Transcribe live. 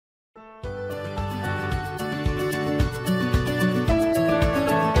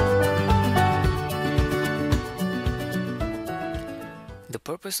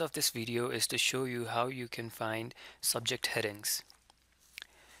purpose of this video is to show you how you can find subject headings.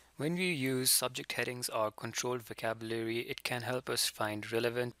 When we use subject headings or controlled vocabulary, it can help us find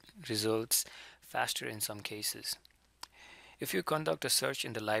relevant results faster in some cases. If you conduct a search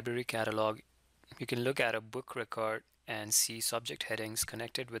in the library catalog, you can look at a book record and see subject headings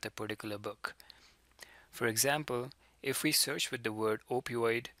connected with a particular book. For example, if we search with the word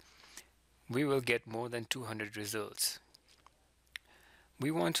opioid, we will get more than 200 results. We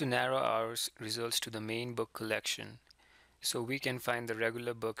want to narrow our results to the main book collection, so we can find the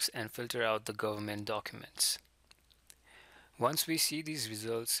regular books and filter out the government documents. Once we see these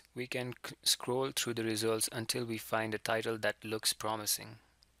results, we can scroll through the results until we find a title that looks promising.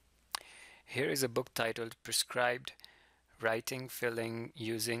 Here is a book titled Prescribed: Writing, Filling,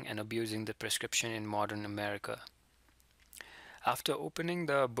 Using, and Abusing the Prescription in Modern America. After opening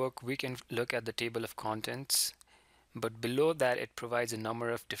the book, we can look at the table of contents, but below that it provides a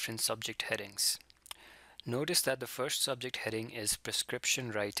number of different subject headings. Notice that the first subject heading is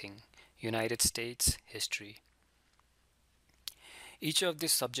Prescription Writing, United States History. Each of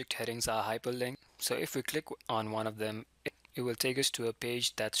these subject headings are hyperlinked, so if we click on one of them, it will take us to a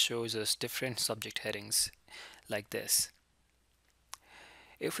page that shows us different subject headings, like this.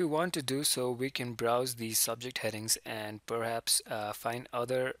 If we want to do so, we can browse these subject headings and perhaps find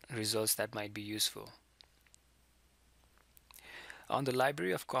other results that might be useful. On the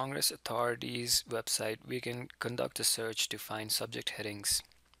Library of Congress Authorities website, we can conduct a search to find subject headings.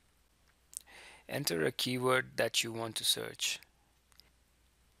 Enter a keyword that you want to search.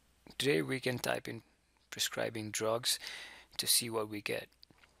 Today we can type in prescribing drugs to see what we get.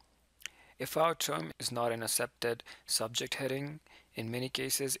 If our term is not an accepted subject heading, in many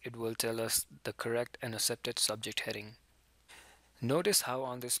cases it will tell us the correct and accepted subject heading. Notice how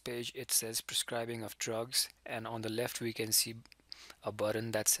on this page it says prescribing of drugs, and on the left we can see a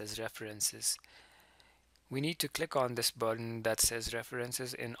button that says references. We need to click on this button that says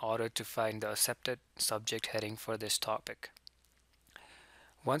references in order to find the accepted subject heading for this topic.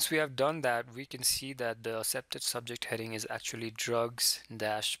 Once we have done that, we can see that the accepted subject heading is actually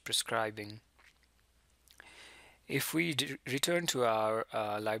drugs-prescribing. If we return to our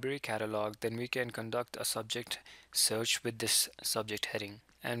library catalog, then we can conduct a subject search with this subject heading,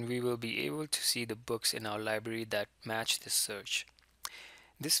 and we will be able to see the books in our library that match this search.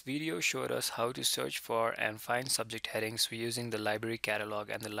 This video showed us how to search for and find subject headings using the library catalog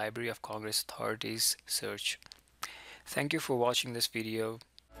and the Library of Congress Authorities search. Thank you for watching this video.